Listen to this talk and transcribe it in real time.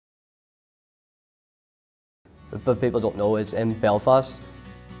but people don't know is in Belfast,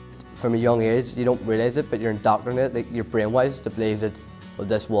 from a young age, you don't realise it, but you're indoctrinated, like you're brainwashed to believe that with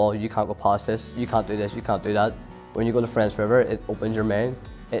this wall, you can't go past this, you can't do this, you can't do that. When you go to Friends Forever, it opens your mind.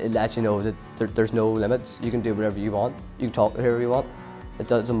 It lets you know that there's no limits. You can do whatever you want. You can talk to whoever you want. It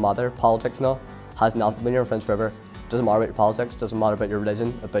doesn't matter. Politics now has nothing. When you're in Friends Forever, it doesn't matter about your politics, it doesn't matter about your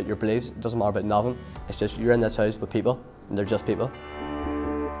religion, about your beliefs, it doesn't matter about nothing. It's just you're in this house with people, and they're just people.